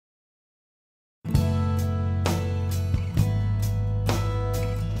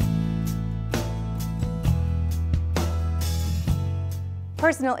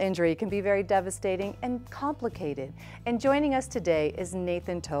Personal injury can be very devastating and complicated, and joining us today is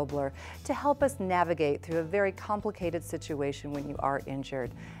Nathan Tobler to help us navigate through a very complicated situation when you are injured.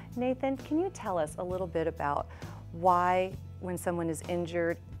 Nathan, can you tell us a little bit about why, when someone is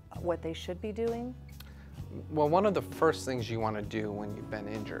injured, what they should be doing? Well, one of the first things you want to do when you've been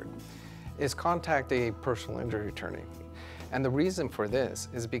injured is contact a personal injury attorney. And the reason for this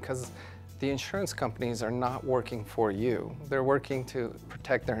is because the insurance companies are not working for you. They're working to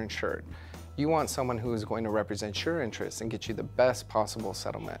protect their insured. You want someone who is going to represent your interests and get you the best possible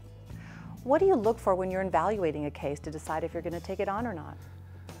settlement. What do you look for when you're evaluating a case to decide if you're going to take it on or not?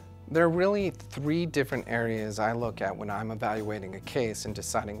 There are really three different areas I look at when I'm evaluating a case and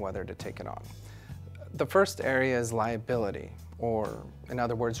deciding whether to take it on. The first area is liability, or in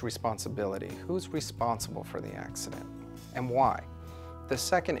other words, responsibility. Who's responsible for the accident and why? The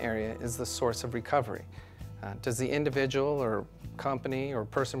second area is the source of recovery. Does the individual or company or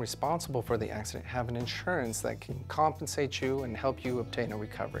person responsible for the accident have an insurance that can compensate you and help you obtain a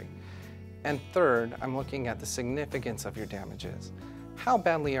recovery? And third, I'm looking at the significance of your damages. How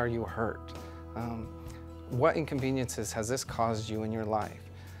badly are you hurt? What inconveniences has this caused you in your life?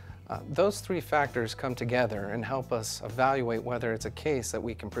 Those three factors come together and help us evaluate whether it's a case that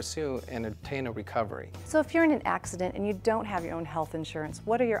we can pursue and obtain a recovery. So if you're in an accident and you don't have your own health insurance,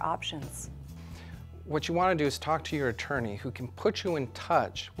 what are your options? What you want to do is talk to your attorney who can put you in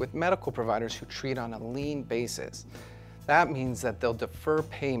touch with medical providers who treat on a lien basis. That means that they'll defer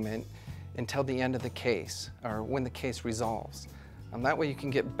payment until the end of the case or when the case resolves. That way you can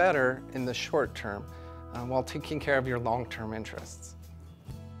get better in the short term while taking care of your long-term interests.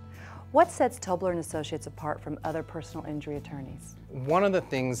 What sets Tobler & Associates apart from other personal injury attorneys? One of the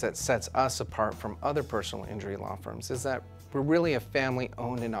things that sets us apart from other personal injury law firms is that we're really a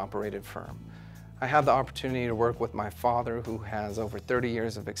family-owned and operated firm. I have the opportunity to work with my father, who has over 30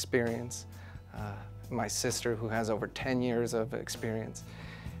 years of experience, my sister, who has over 10 years of experience,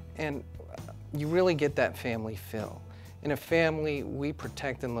 and you really get that family feel. In a family, we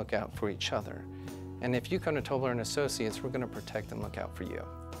protect and look out for each other. And if you come to Tobler & Associates, we're going to protect and look out for you.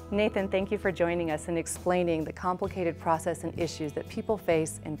 Nathan, thank you for joining us and explaining the complicated process and issues that people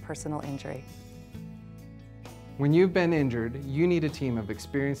face in personal injury. When you've been injured, you need a team of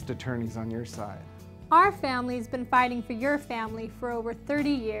experienced attorneys on your side. Our family's been fighting for your family for over 30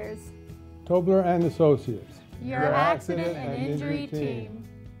 years. Tobler & Associates, Your accident and injury team.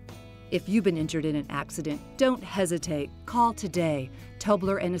 If you've been injured in an accident, don't hesitate. Call today.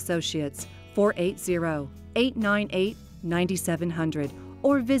 Tobler & Associates, 480-898-9700,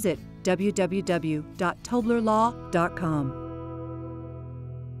 or visit www.toblerlaw.com.